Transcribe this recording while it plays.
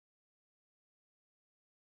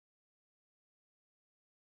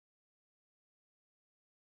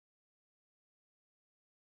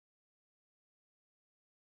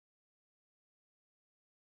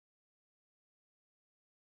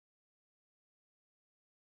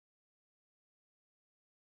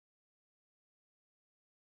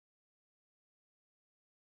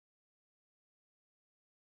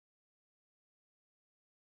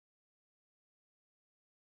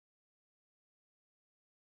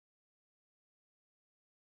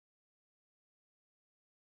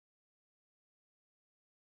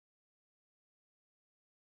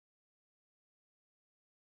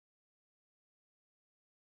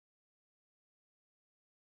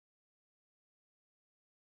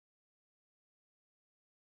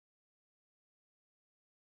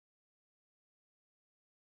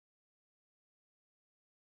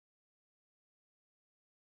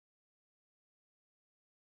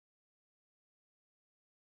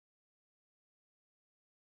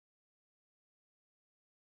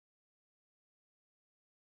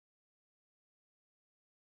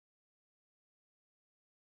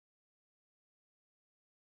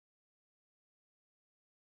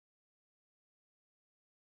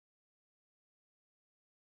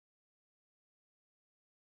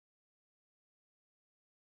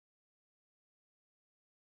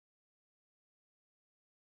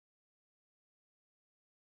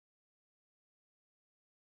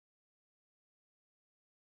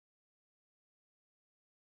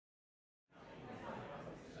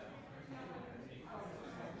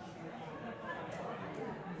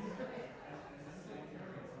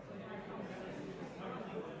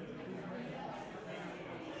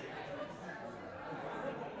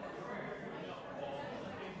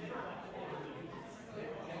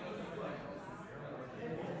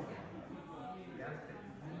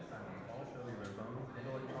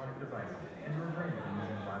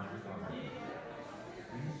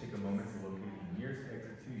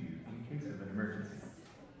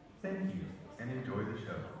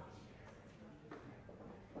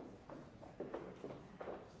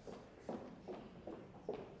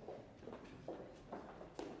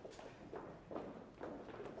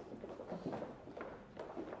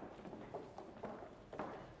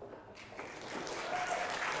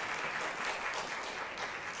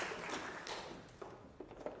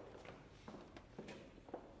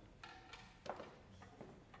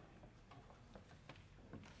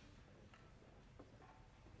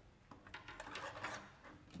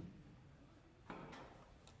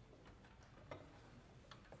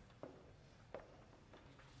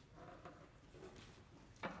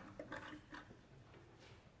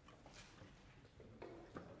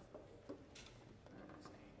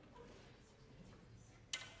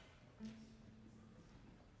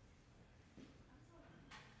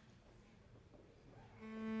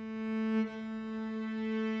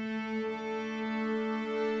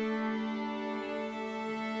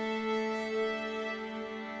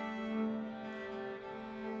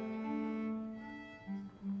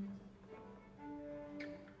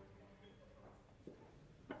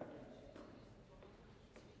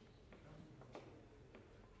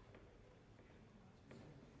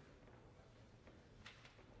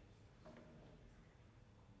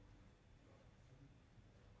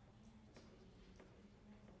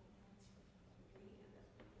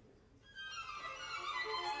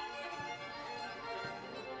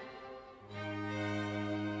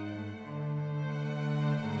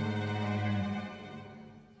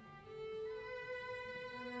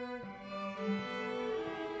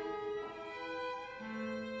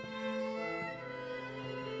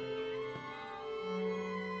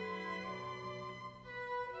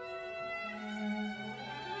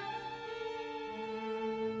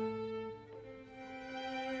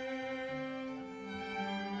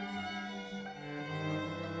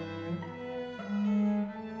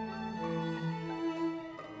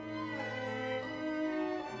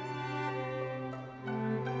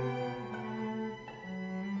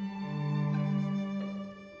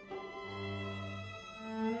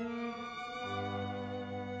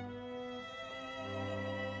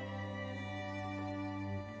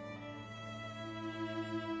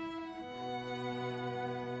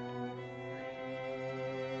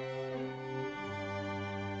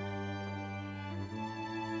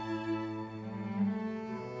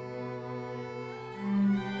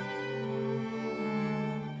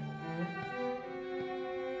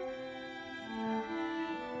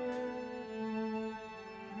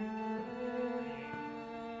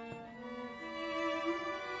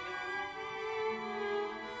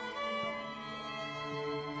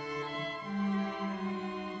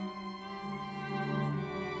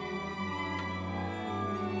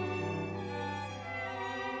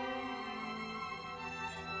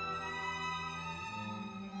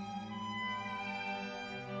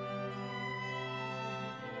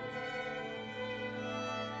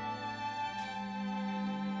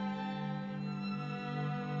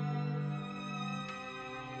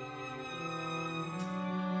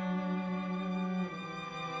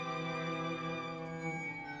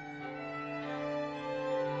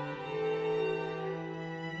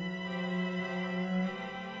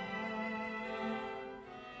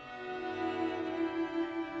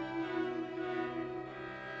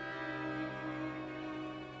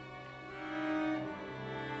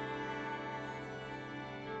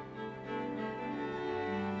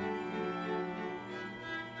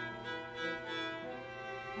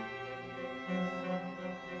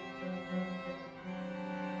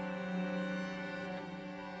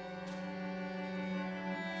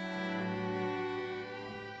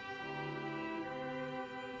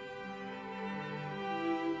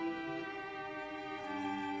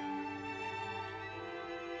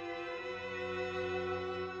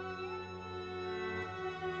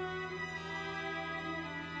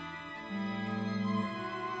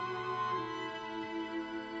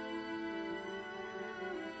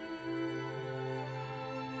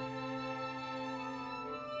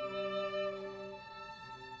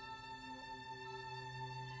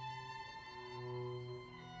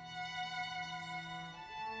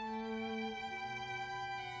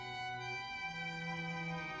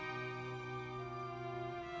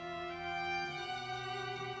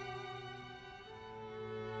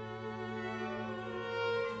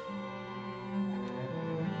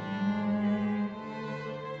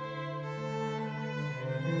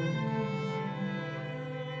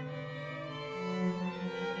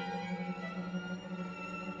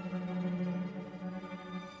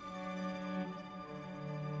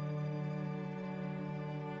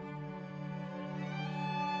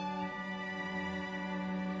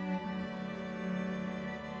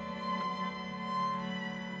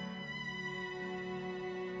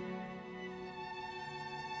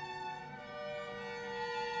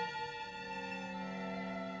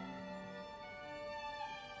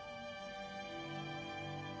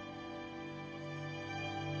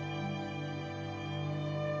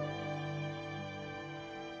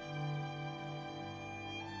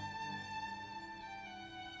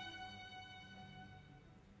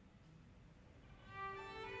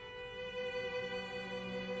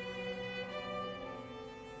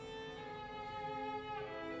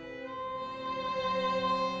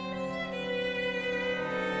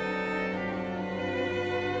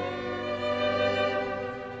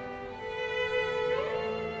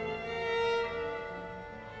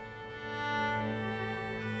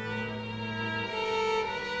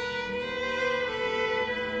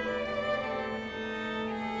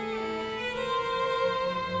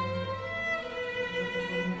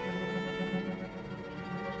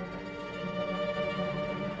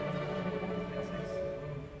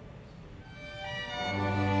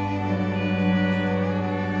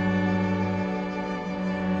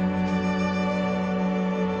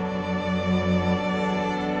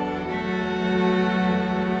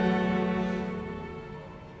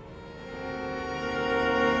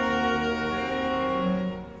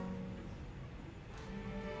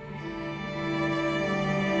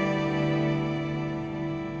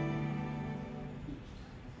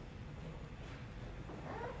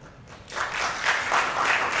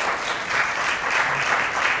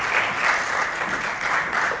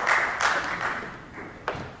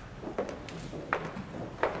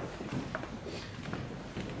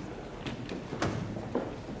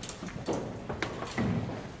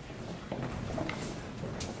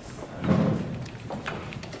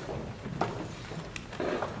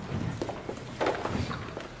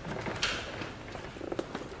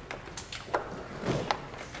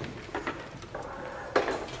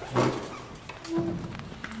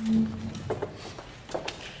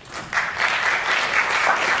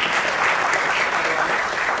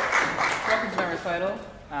Recital.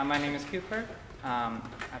 My name is Cooper.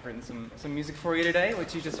 I've written some music for you today.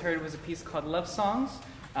 What you just heard was a piece called Lovesongs.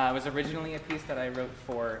 It was originally a piece that I wrote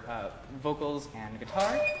for vocals and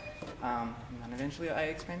guitar, and then eventually I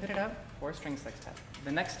expanded it out for a string sextet.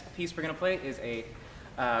 The next piece we're going to play is a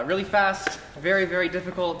really fast, very, very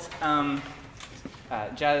difficult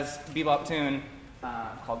jazz bebop tune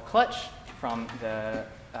called Clutch from the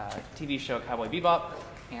TV show Cowboy Bebop,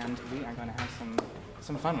 and we are going to have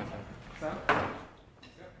some fun with it. So.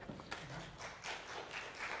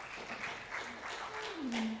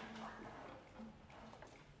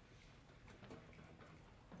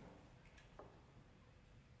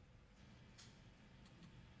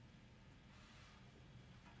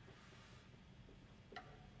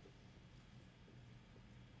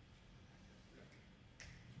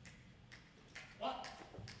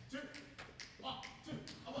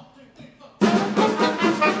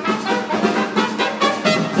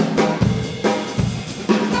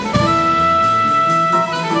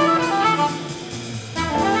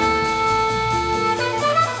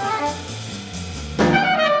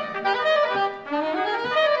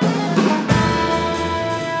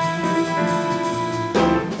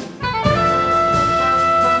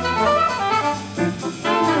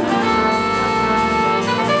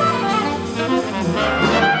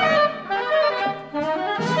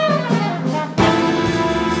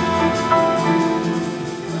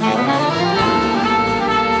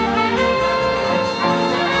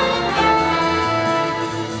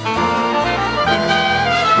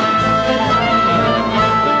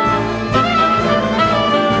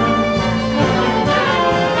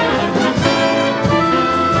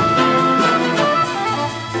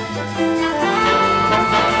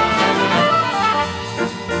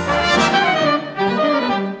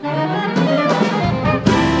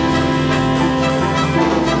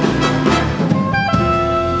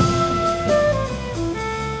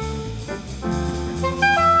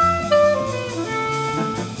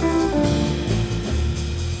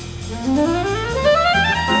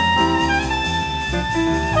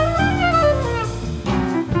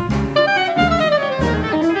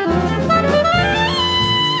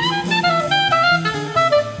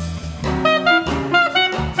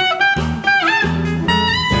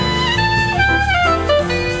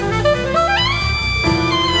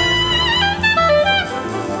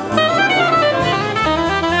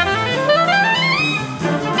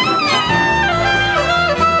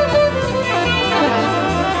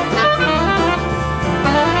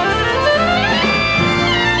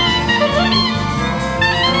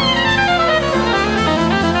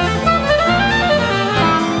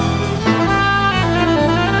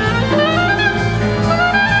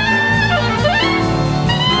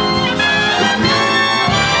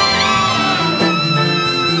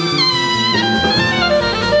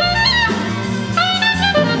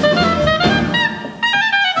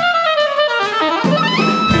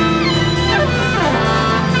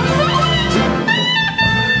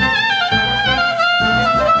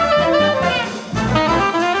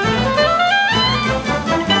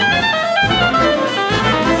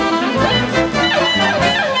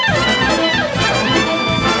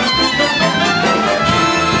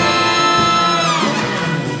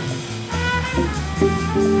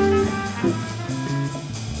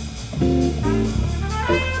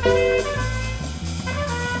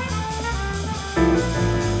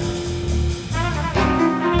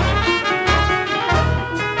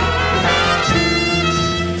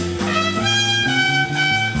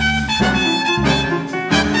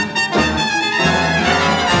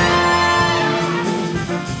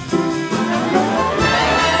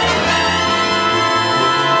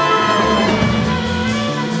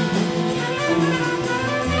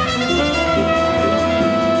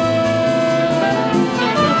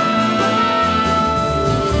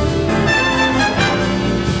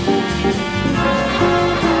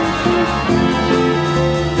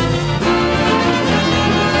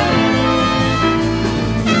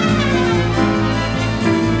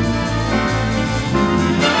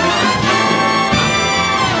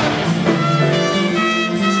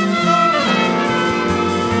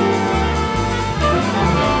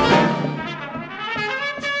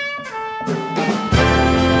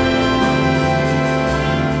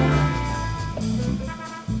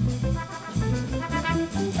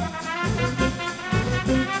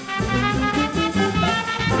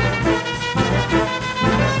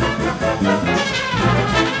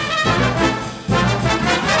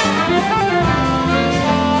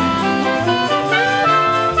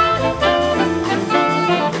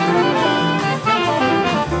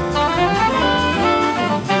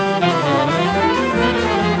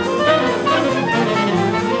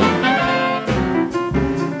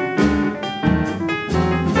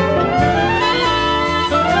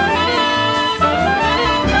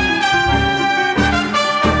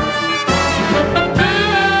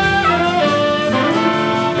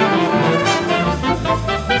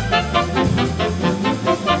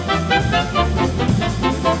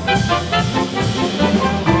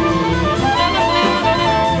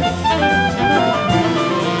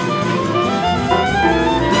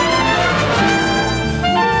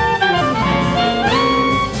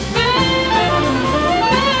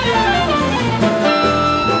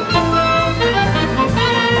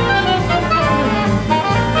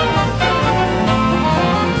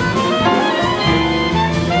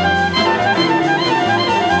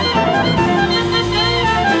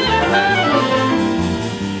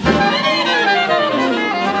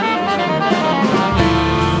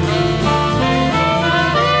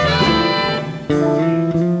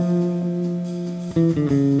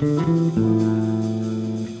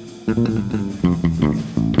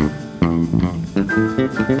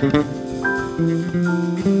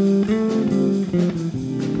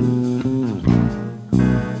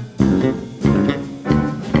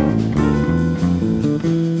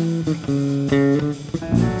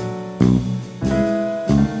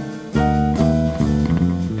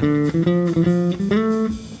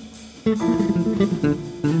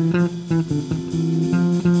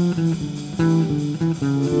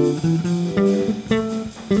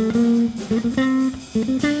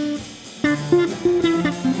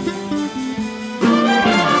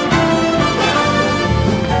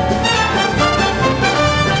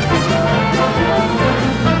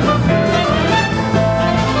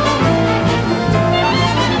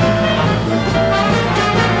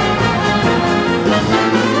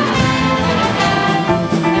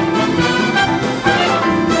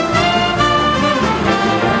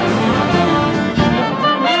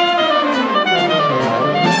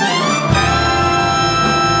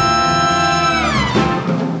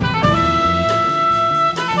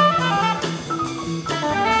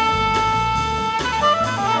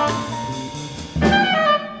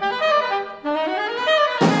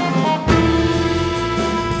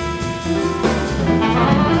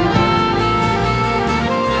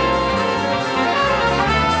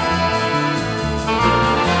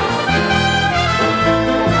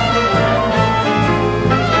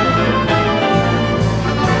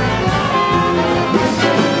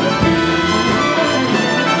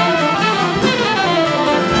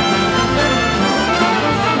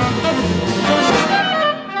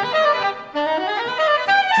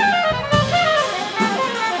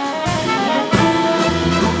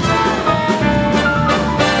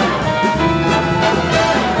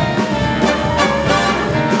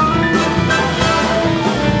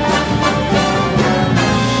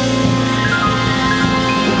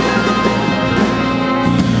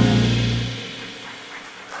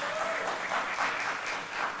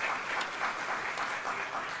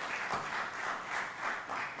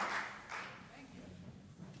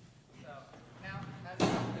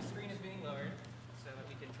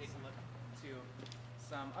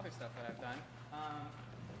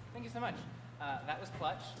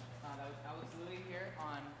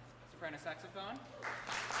 Saxophone, and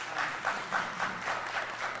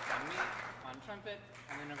me on trumpet,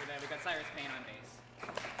 and then over there we got Cyrus Payne on bass.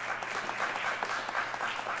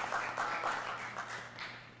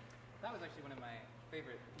 That was actually one of my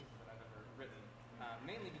favorite pieces that I've ever written,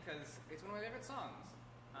 mainly because it's one of my favorite songs,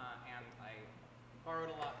 and I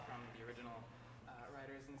borrowed a lot from the original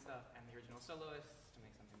writers and stuff, and the original soloists to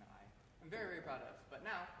make something that I am very, very proud of. But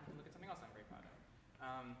now, we can look at something else I'm very proud of.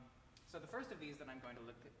 So the first of these that I'm going to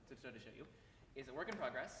look to show you is a work in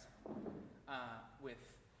progress with,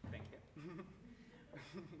 thank you,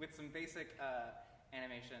 with some basic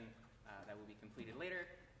animation that will be completed later,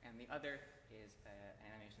 and the other is an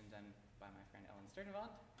animation done by my friend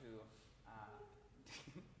Sturdevant,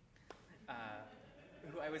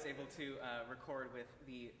 who I was able to record with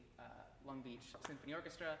the Long Beach Symphony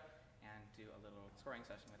Orchestra and do a little scoring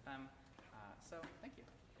session with them. So thank you.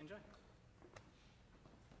 Enjoy.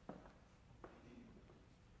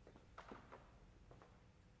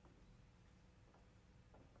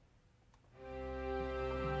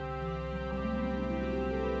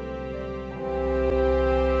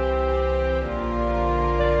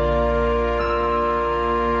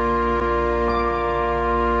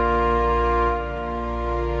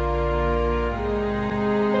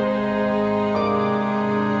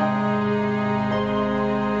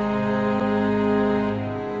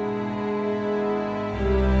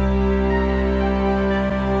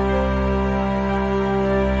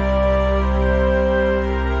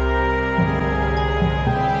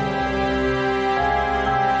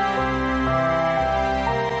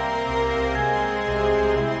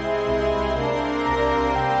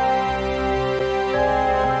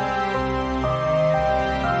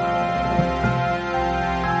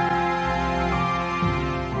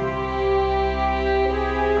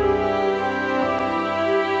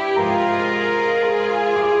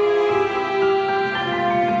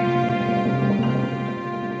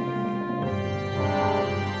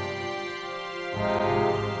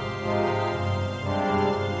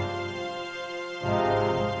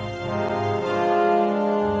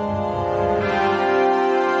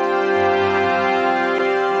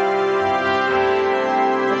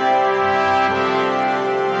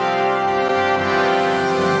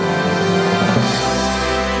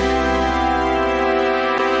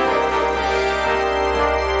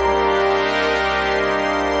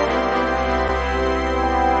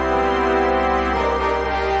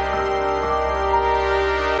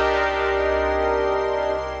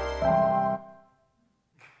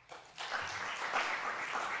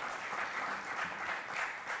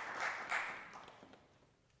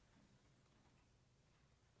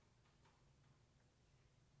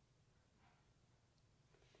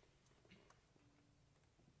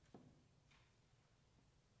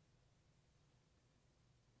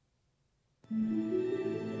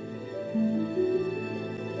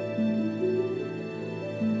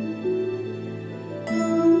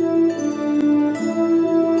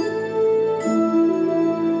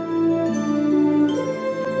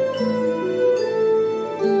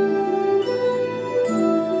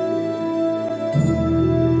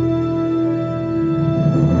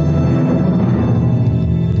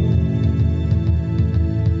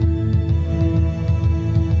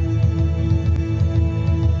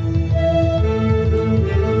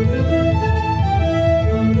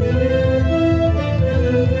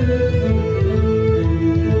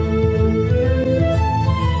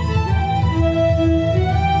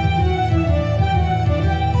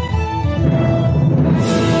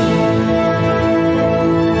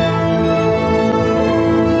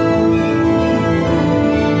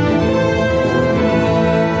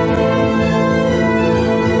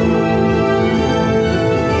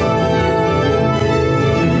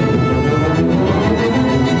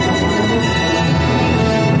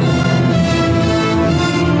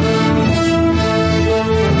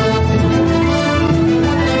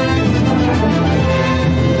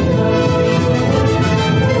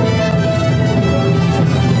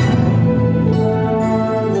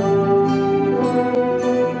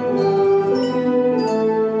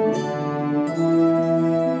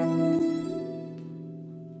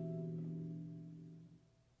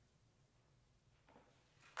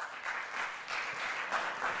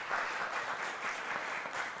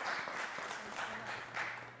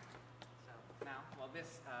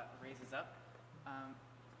 this Raises Up.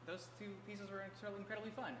 Those two pieces were incredibly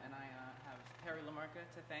fun, and I have Harry Lamarca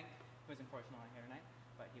to thank, who is unfortunately not here tonight,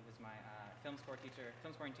 but he was my film scoring teacher,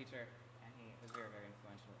 and he was very, very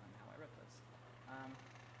influential on how I wrote those.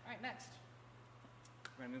 All right, next,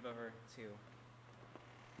 we're going to move over to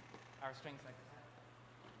our string second.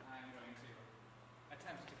 I'm going to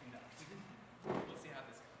attempt to conduct. We'll see how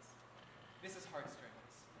this goes. This is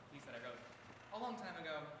Heartstrings, a piece that I wrote a long time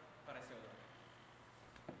ago, but I still love it.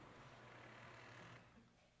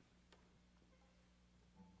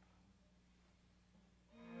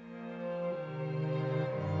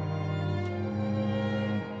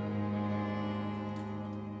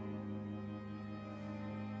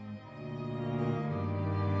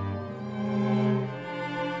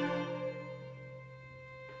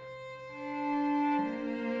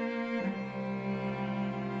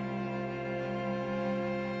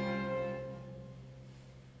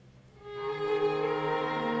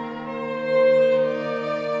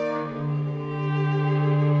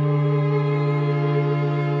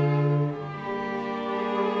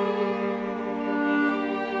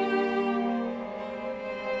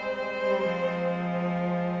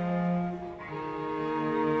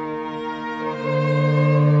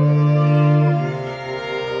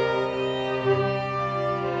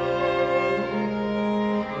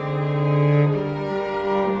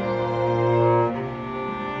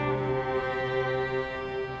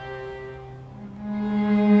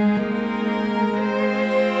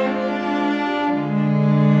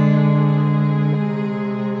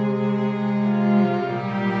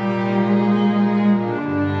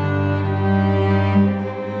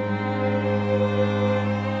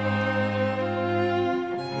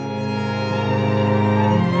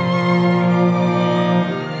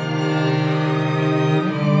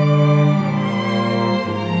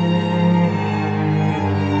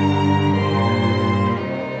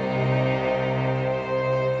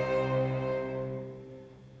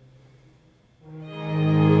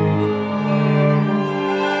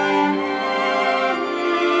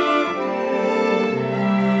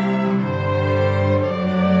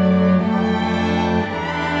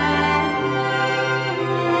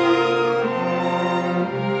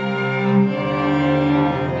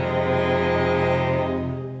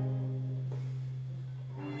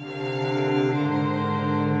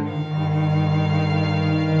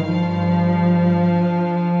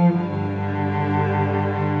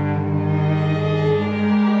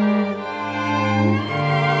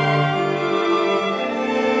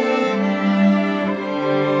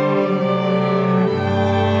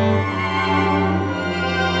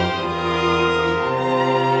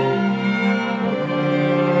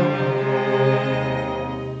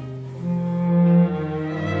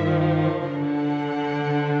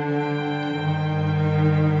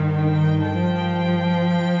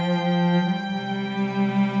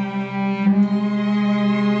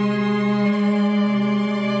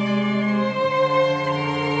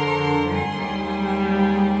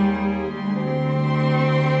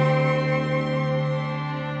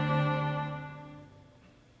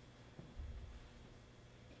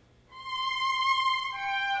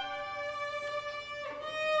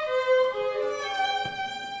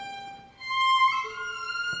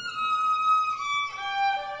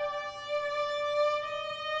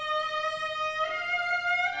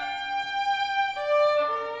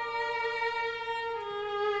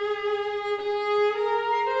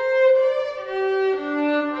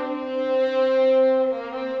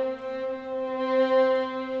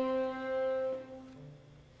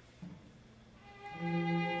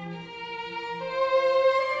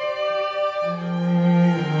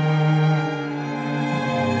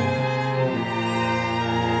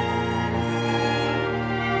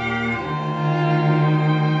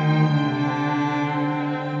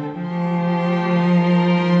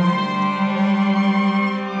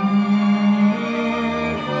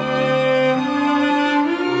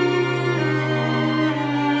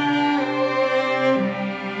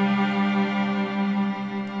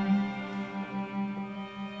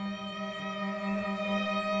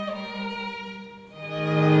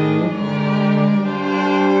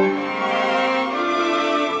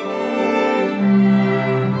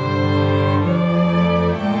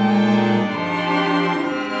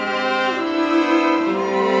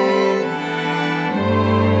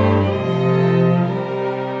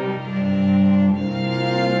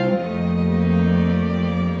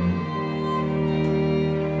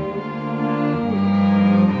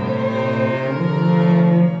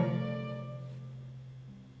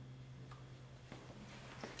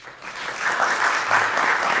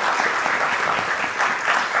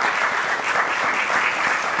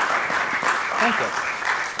 Thank you.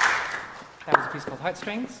 That was a piece called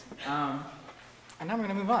Heartstrings. And now we're going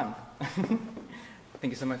to move on.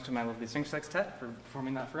 Thank you so much to my lovely string sextet for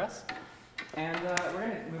performing that for us. And we're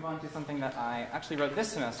going to move on to something that I actually wrote this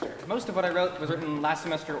semester. Most of what I wrote was written last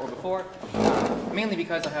semester or before, mainly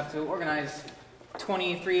because I have to organize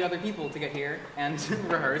 23 other people to get here and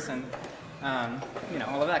rehearse and, you know,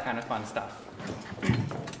 all of that kind of fun stuff.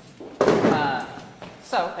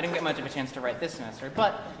 So I didn't get much of a chance to write this semester,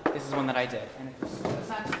 but this is one that I did. And it was a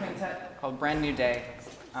sax quintet called Brand New Day.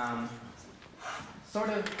 Sort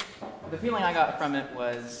of, the feeling I got from it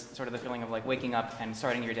was sort of the feeling of like waking up and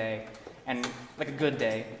starting your day, and like a good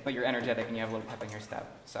day, but you're energetic and you have a little pep in your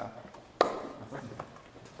step. So.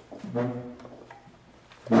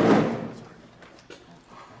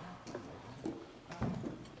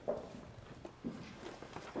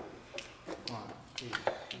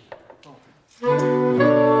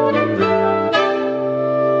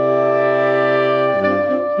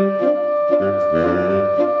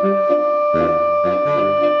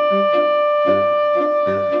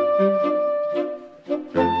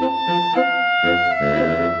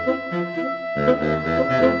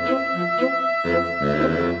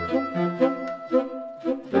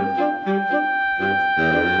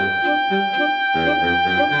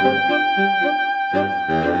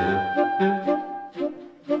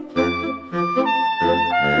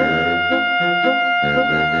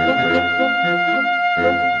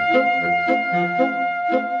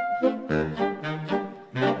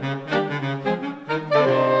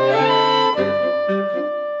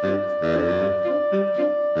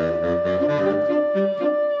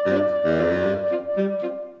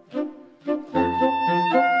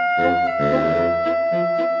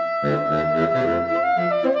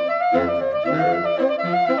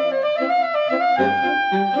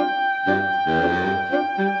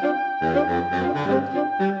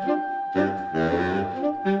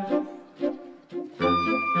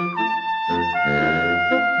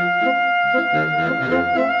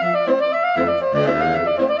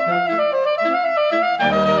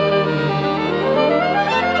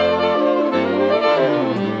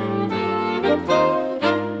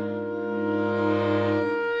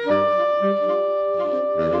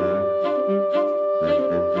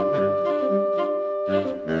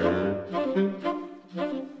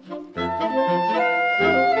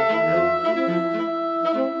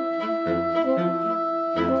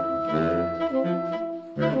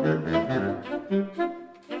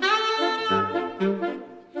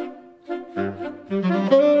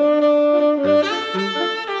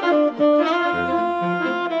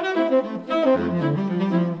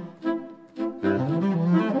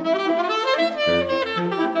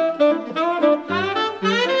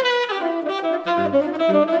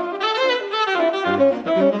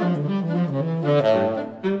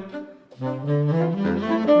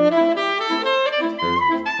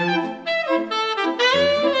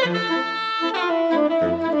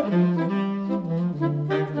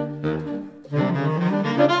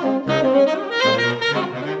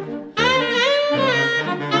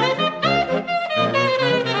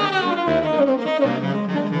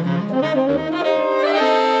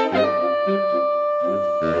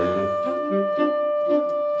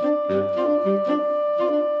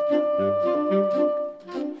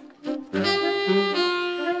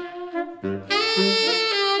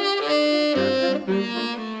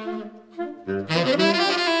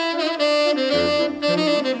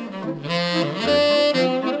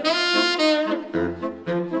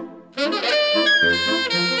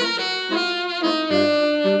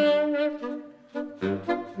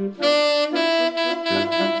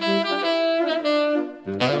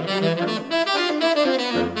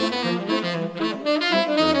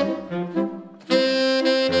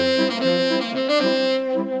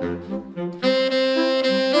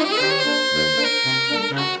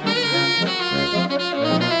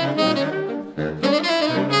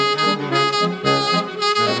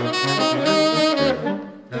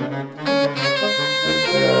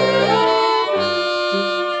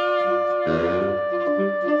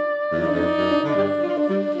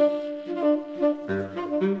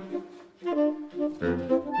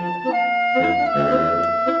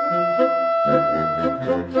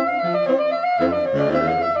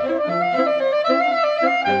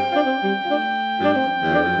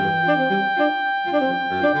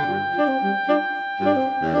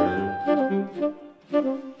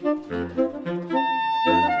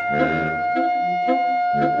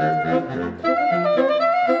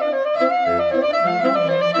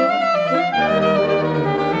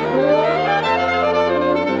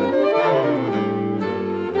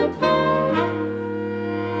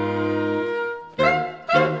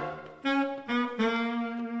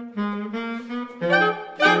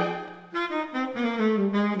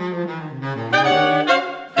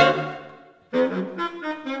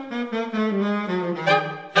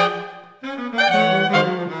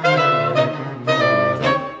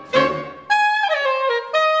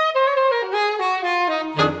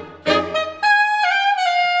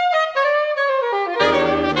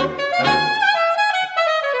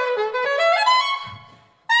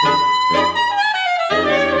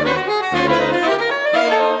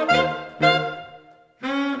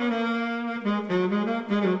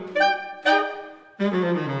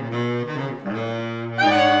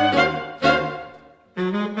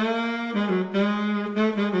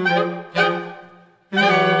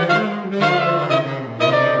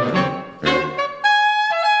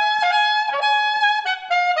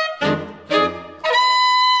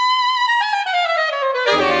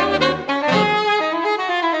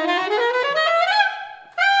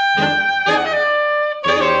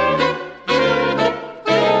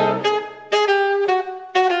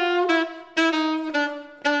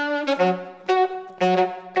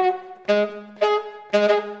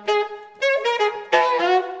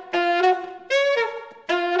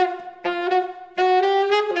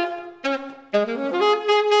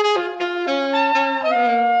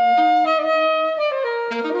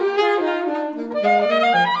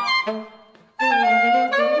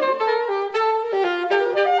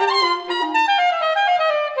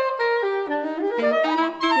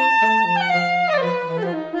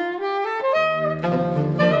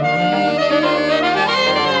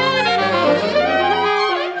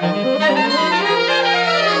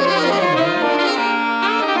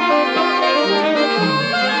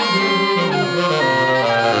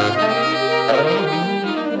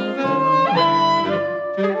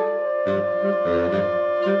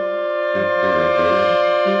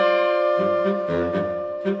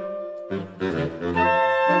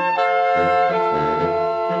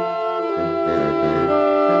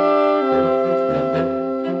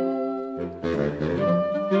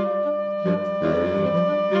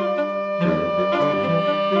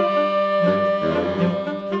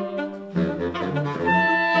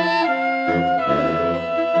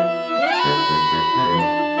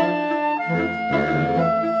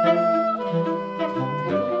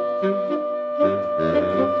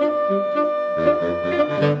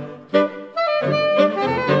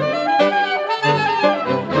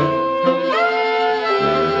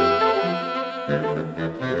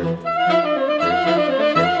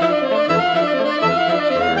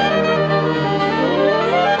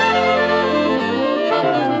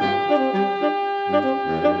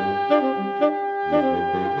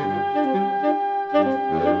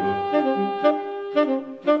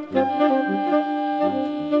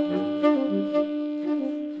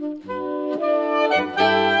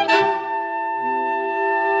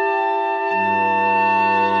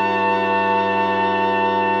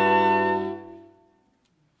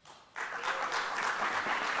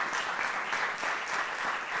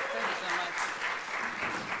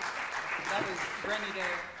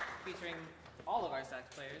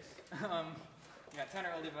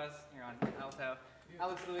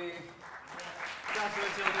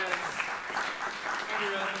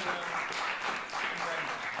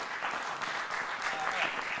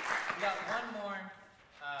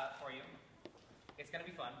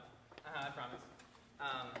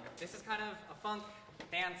 This is kind of a funk,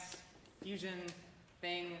 dance, fusion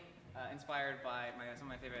thing inspired by some of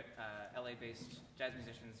my favorite LA-based jazz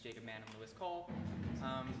musicians, Jacob Mann and Lewis Cole.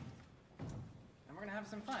 And we're going to have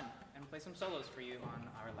some fun and play some solos for you on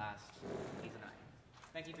our last season 9.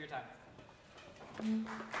 Thank you for your time.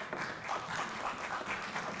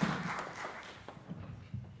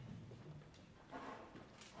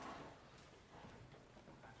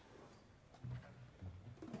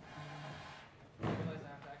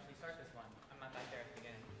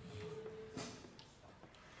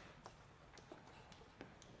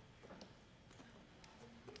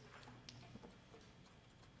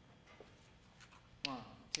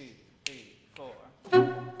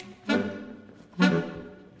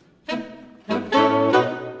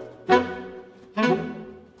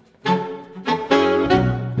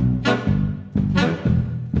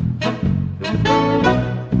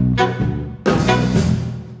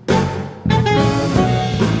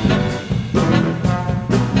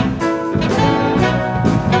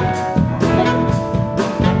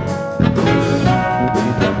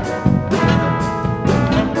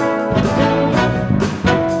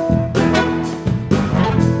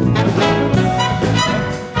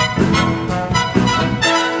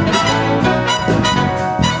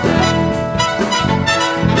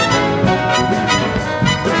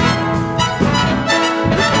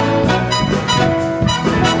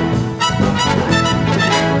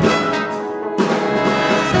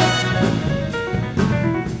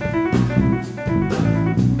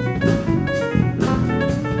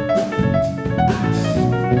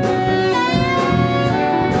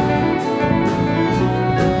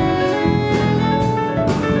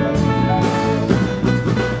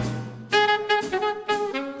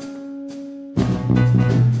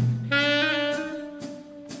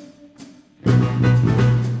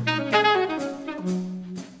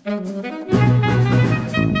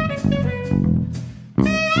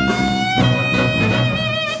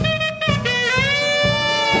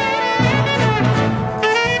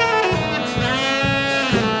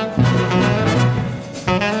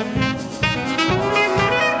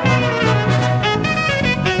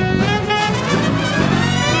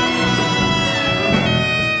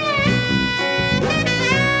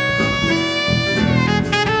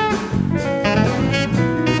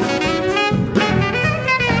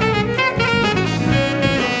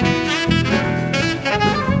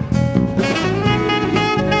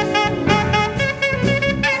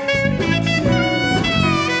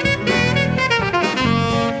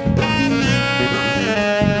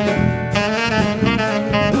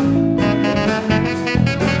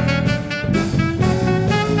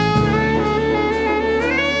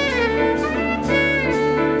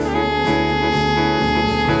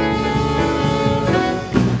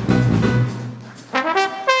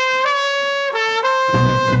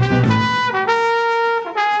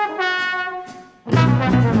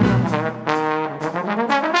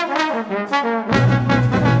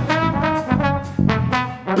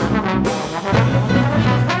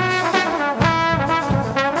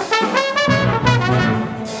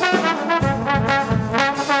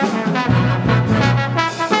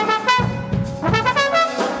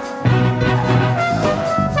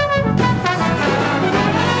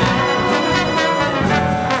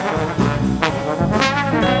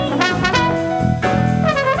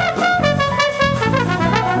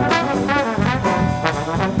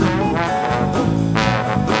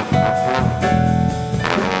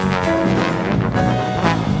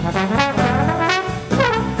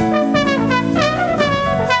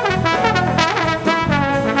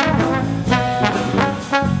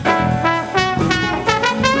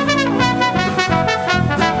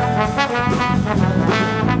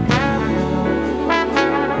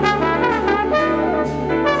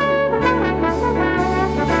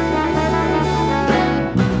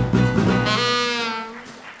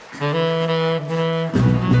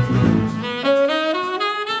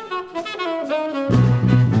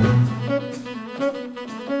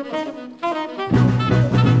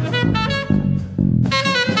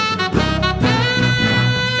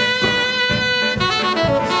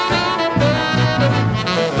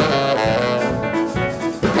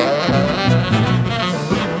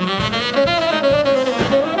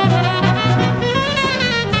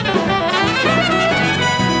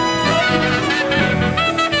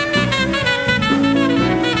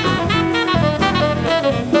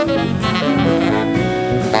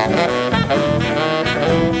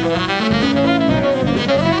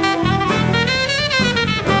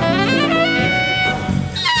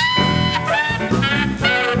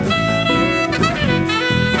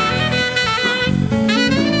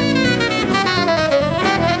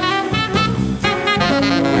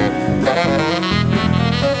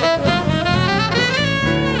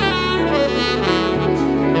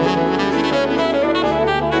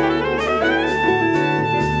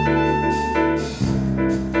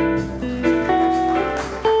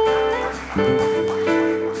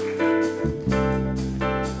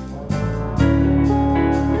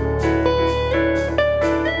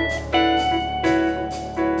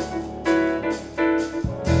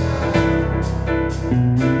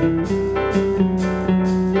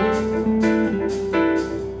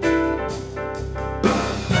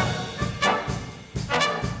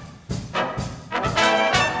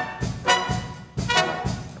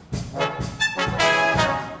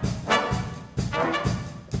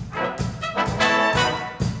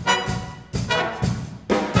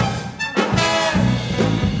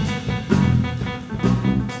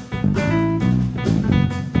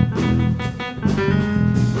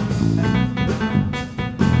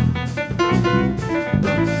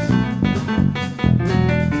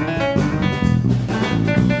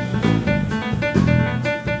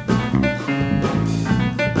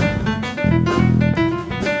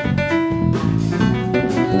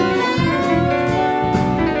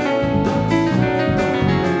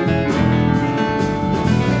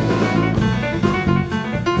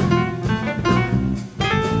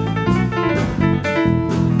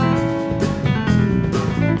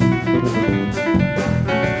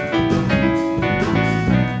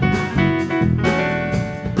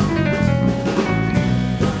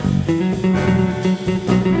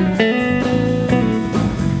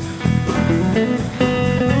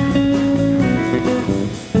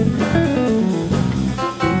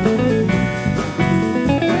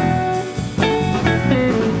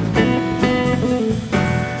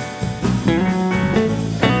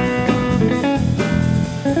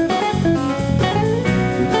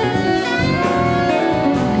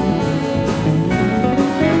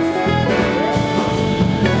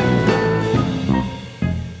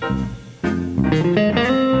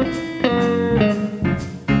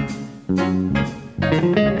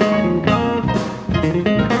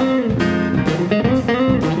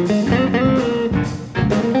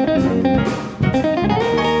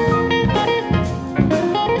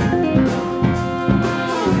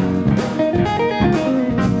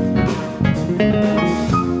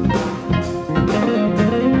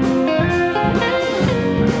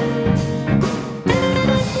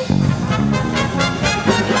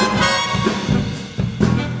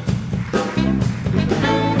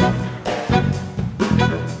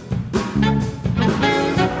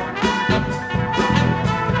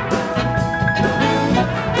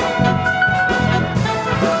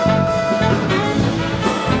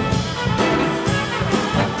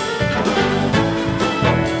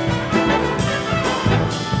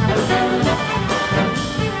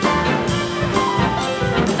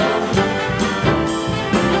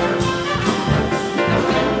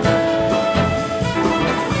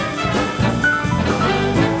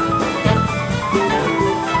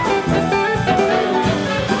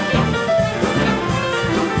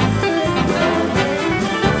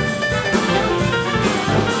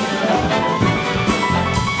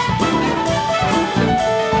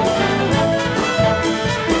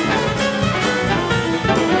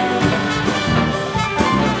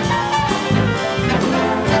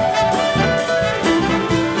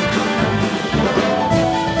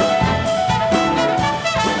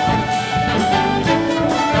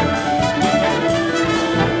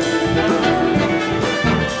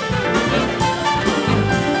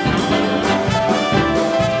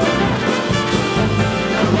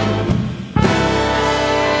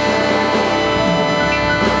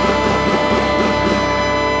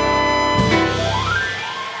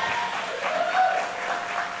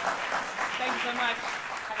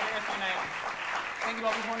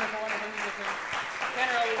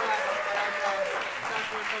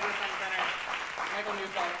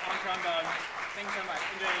 Thanks so much.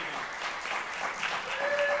 Enjoy your evening.